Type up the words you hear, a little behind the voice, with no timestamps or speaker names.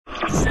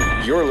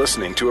You're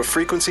listening to a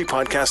Frequency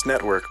Podcast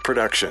Network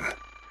production.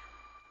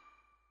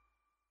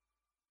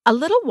 A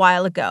little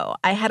while ago,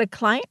 I had a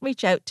client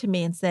reach out to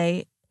me and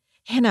say,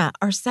 Hannah,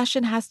 our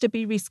session has to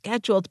be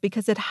rescheduled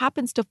because it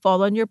happens to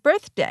fall on your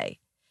birthday.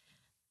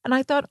 And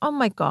I thought, oh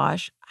my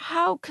gosh,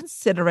 how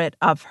considerate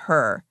of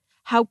her,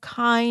 how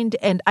kind,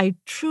 and I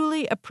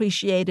truly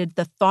appreciated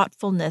the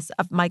thoughtfulness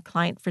of my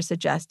client for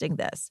suggesting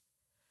this.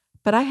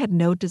 But I had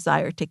no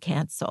desire to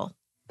cancel.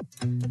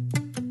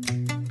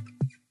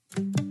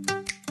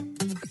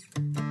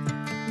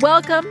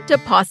 Welcome to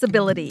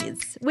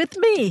Possibilities with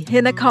me,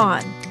 Hina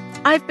Khan.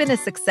 I've been a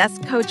success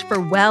coach for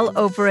well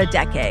over a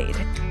decade.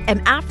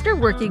 And after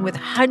working with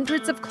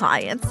hundreds of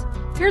clients,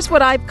 here's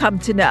what I've come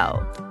to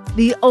know.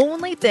 The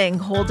only thing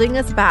holding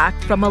us back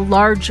from a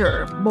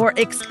larger, more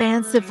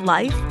expansive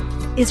life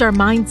is our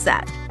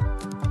mindset.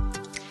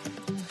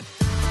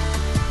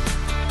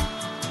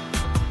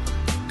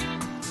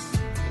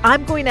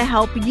 I'm going to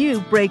help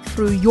you break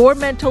through your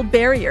mental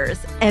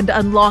barriers and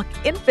unlock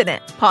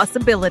infinite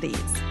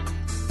possibilities.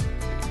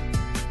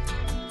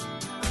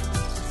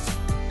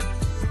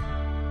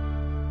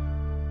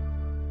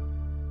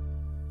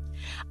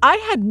 I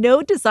had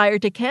no desire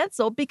to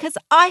cancel because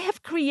I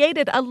have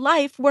created a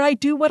life where I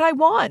do what I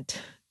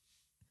want.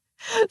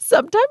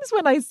 Sometimes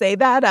when I say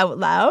that out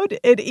loud,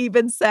 it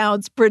even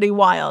sounds pretty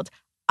wild.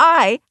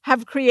 I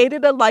have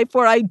created a life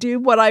where I do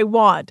what I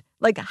want.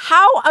 Like,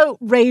 how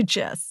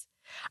outrageous.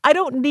 I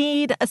don't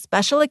need a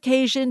special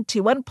occasion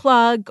to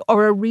unplug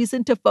or a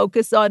reason to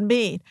focus on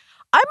me.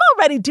 I'm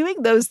already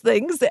doing those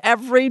things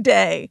every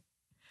day.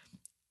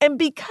 And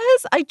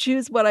because I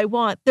choose what I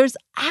want, there's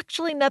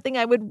actually nothing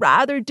I would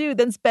rather do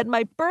than spend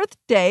my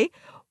birthday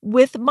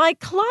with my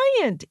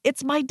client.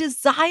 It's my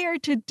desire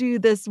to do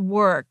this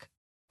work.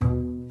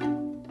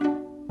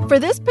 For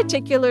this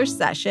particular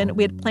session,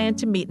 we had planned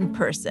to meet in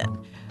person.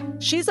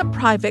 She's a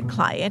private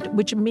client,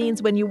 which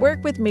means when you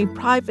work with me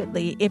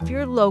privately, if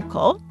you're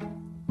local,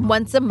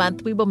 once a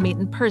month we will meet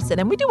in person,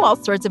 and we do all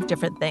sorts of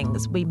different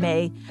things. We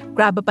may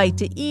grab a bite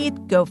to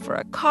eat, go for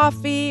a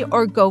coffee,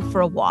 or go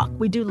for a walk.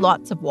 We do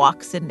lots of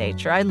walks in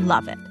nature. I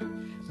love it.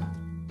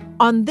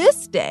 On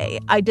this day,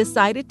 I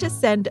decided to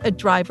send a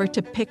driver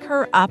to pick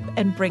her up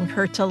and bring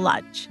her to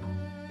lunch.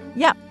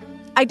 Yep,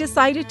 I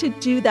decided to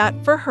do that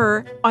for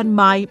her on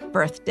my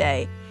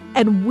birthday.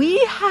 And we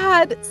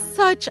had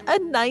such a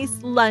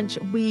nice lunch.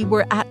 We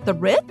were at the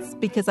Ritz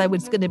because I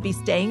was going to be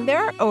staying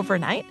there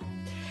overnight.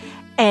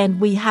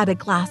 And we had a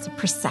glass of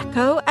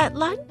Prosecco at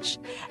lunch,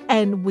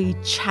 and we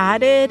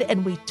chatted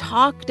and we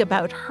talked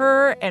about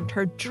her and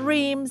her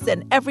dreams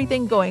and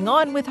everything going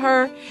on with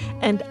her,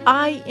 and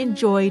I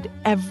enjoyed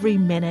every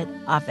minute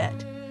of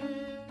it.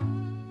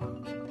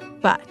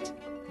 But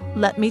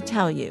let me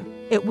tell you,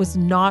 it was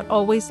not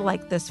always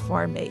like this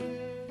for me.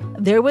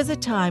 There was a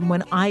time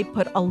when I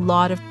put a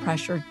lot of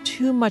pressure,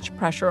 too much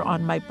pressure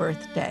on my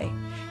birthday.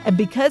 And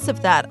because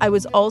of that, I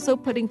was also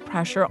putting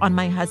pressure on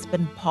my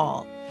husband,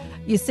 Paul.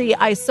 You see,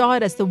 I saw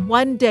it as the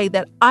one day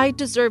that I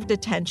deserved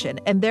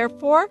attention, and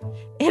therefore,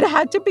 it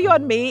had to be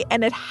on me,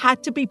 and it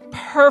had to be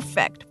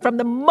perfect. From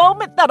the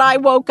moment that I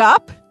woke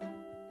up,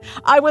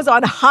 I was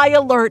on high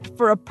alert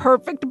for a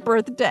perfect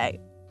birthday.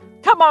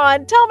 Come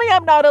on, tell me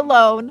I'm not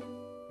alone.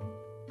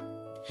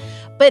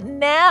 But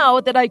now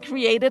that I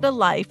created a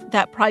life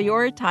that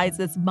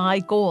prioritizes my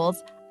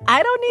goals,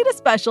 I don't need a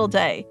special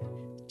day.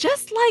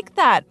 Just like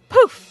that,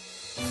 poof.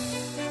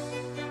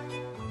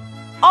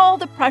 All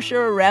the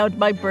pressure around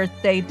my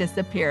birthday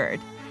disappeared.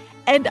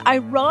 And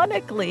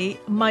ironically,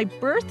 my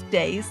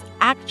birthdays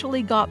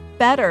actually got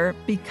better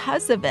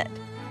because of it.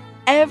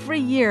 Every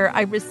year,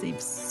 I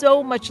receive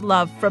so much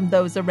love from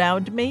those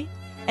around me,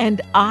 and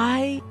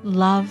I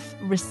love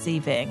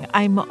receiving.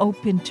 I'm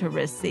open to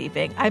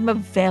receiving. I'm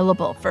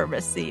available for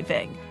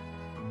receiving.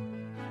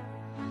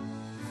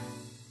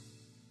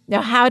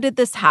 Now, how did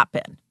this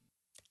happen?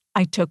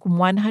 I took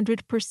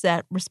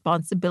 100%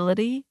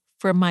 responsibility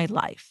for my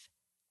life.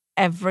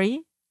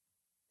 Every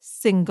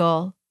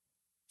single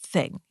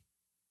thing.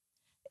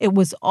 It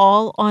was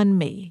all on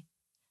me.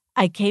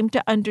 I came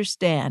to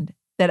understand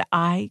that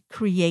I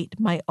create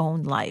my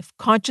own life,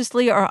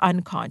 consciously or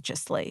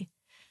unconsciously,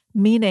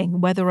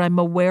 meaning whether I'm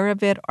aware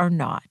of it or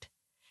not.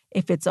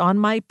 If it's on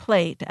my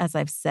plate, as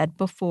I've said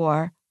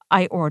before,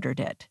 I ordered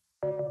it.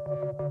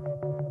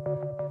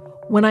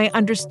 When I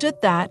understood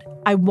that,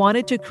 I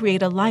wanted to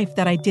create a life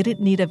that I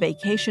didn't need a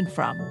vacation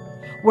from,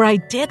 where I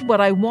did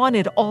what I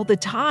wanted all the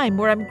time,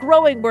 where I'm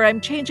growing, where I'm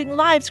changing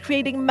lives,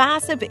 creating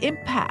massive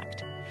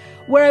impact,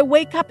 where I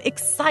wake up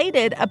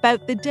excited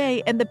about the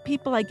day and the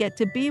people I get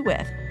to be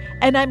with.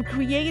 And I'm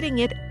creating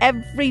it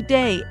every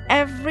day,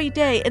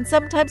 and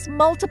sometimes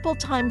multiple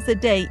times a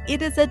day.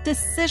 It is a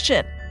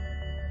decision.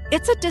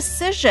 It's a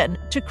decision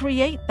to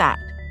create that.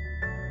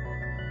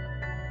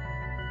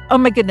 Oh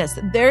my goodness,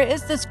 there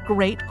is this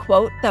great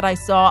quote that I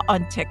saw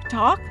on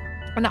TikTok,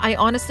 and I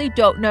honestly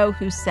don't know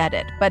who said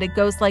it, but it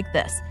goes like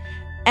this.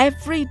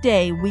 Every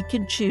day we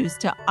can choose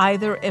to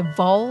either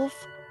evolve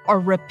or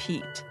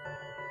repeat.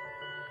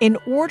 In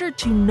order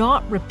to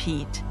not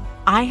repeat,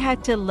 I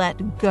had to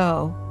let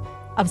go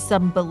of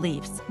some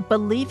beliefs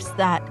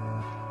that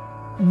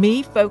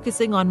me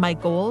focusing on my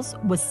goals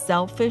was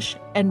selfish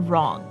and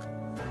wrong.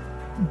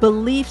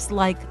 Beliefs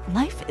like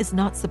life is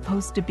not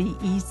supposed to be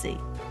easy.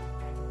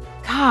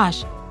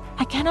 Gosh,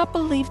 I cannot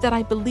believe that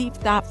I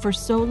believed that for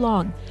so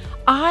long.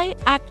 I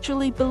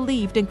actually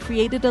believed and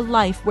created a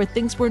life where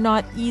things were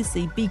not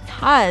easy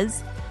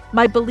because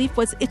my belief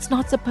was it's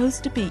not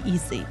supposed to be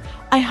easy.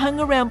 I hung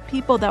around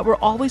people that were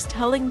always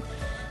telling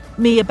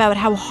me about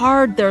how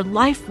hard their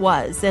life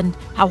was and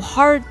how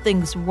hard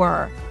things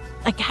were.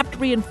 I kept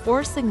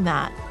reinforcing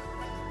that.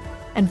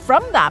 And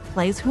from that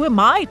place, who am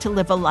I to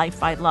live a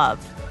life I love?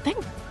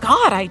 Thank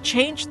God I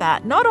changed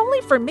that, not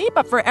only for me,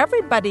 but for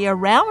everybody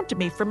around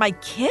me, for my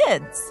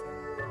kids.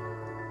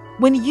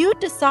 When you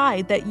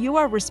decide that you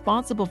are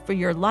responsible for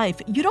your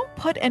life, you don't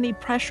put any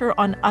pressure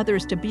on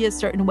others to be a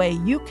certain way.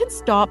 You can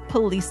stop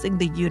policing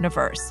the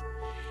universe.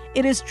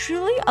 It is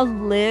truly a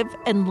live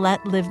and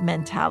let live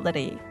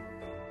mentality.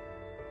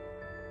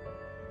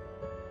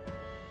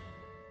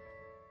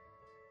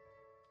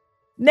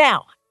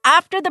 Now,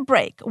 after the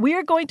break, we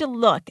are going to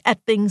look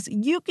at things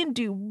you can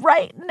do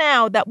right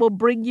now that will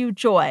bring you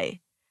joy,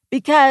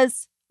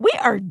 because we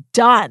are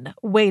done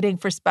waiting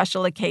for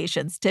special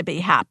occasions to be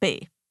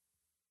happy.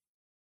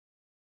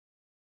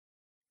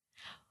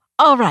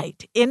 All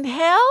right,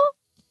 inhale,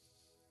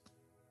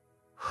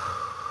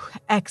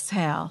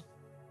 exhale.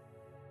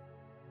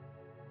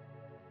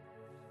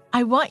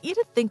 I want you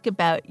to think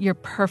about your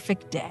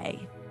perfect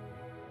day.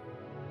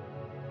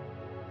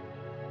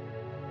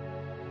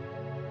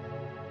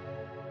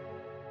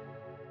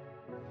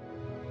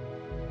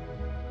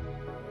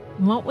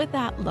 What would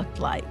that look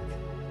like?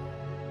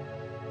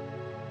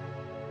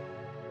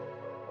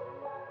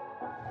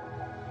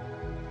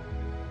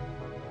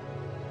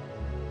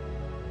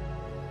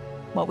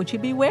 What would you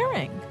be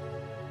wearing?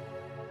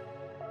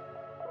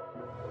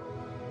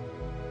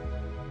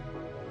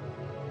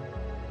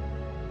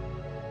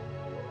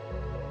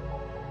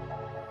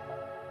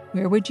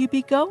 Where would you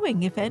be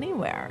going, if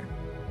anywhere?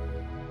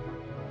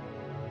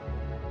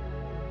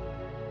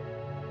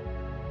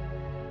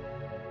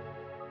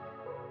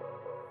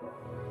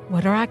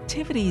 What are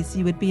activities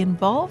you would be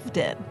involved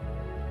in?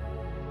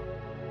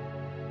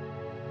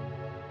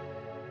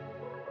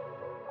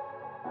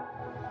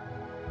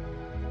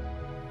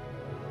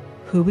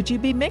 Who would you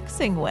be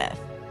mixing with?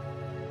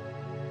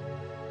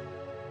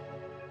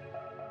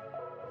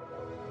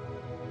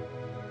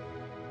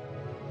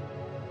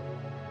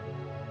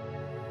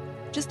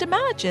 Just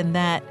imagine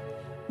that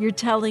you're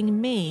telling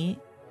me,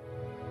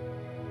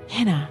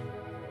 Hannah,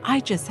 I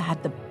just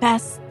had the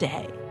best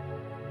day.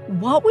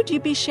 What would you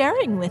be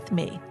sharing with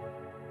me?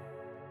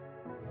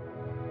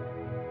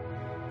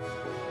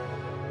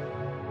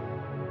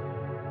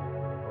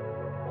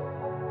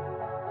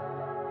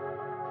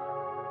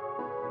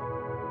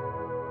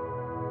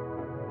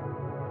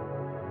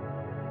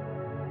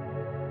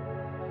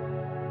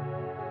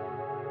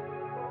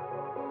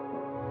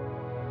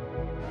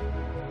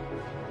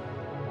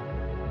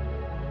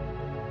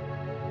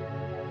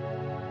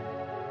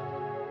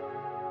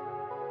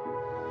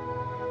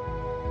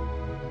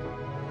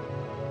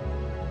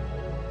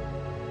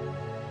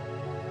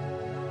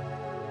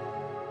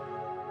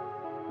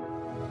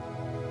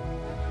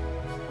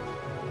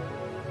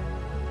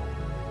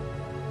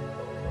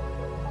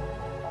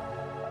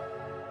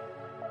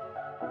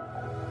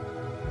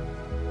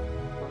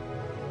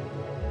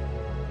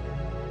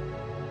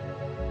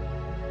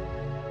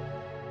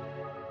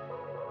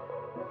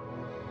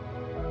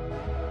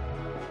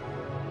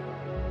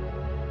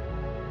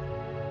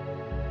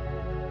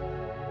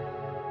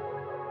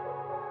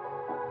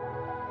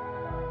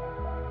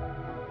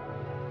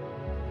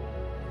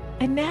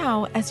 And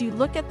now, as you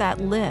look at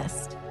that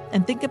list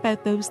and think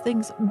about those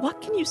things,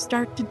 what can you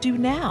start to do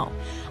now?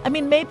 I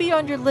mean, maybe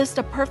on your list,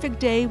 a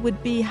perfect day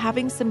would be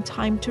having some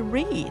time to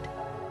read.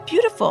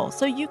 Beautiful.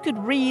 So you could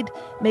read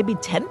maybe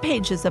 10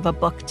 pages of a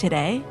book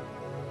today.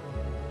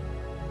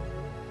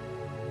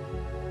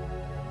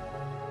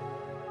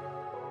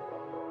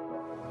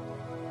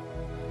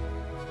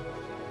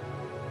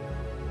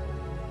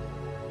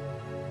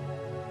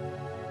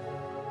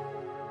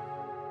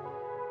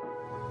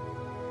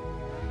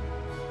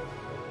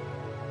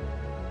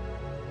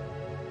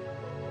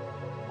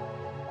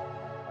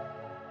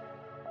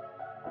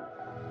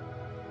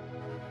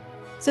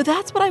 So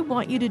that's what I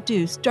want you to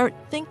do. Start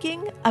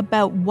thinking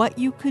about what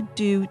you could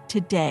do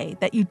today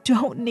that you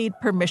don't need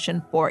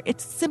permission for.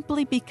 It's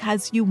simply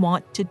because you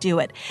want to do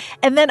it.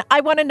 And then I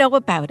want to know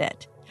about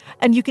it.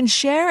 And you can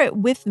share it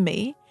with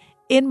me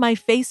in my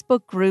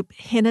Facebook group,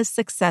 Hannah's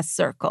Success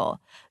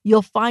Circle.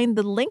 You'll find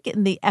the link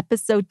in the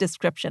episode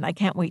description. I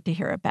can't wait to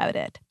hear about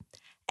it.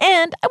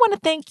 And I want to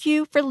thank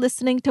you for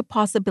listening to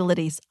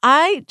Possibilities.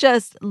 I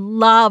just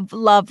love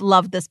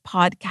this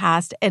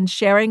podcast and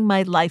sharing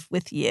my life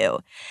with you.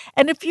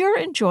 And if you're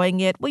enjoying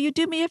it, will you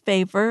do me a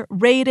favor?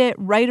 Rate it,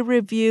 write a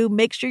review,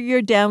 make sure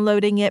you're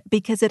downloading it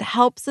because it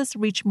helps us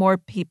reach more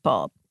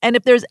people. And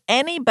if there's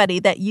anybody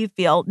that you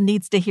feel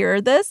needs to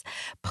hear this,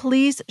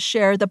 please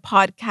share the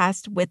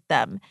podcast with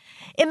them.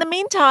 In the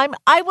meantime,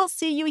 I will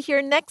see you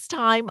here next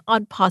time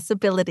on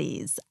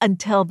Possibilities.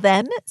 Until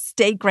then,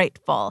 stay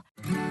grateful.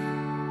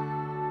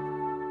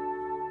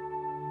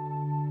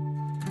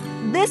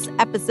 This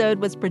episode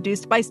was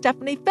produced by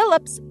Stephanie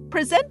Phillips,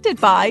 presented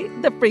by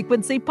the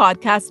Frequency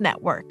Podcast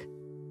Network.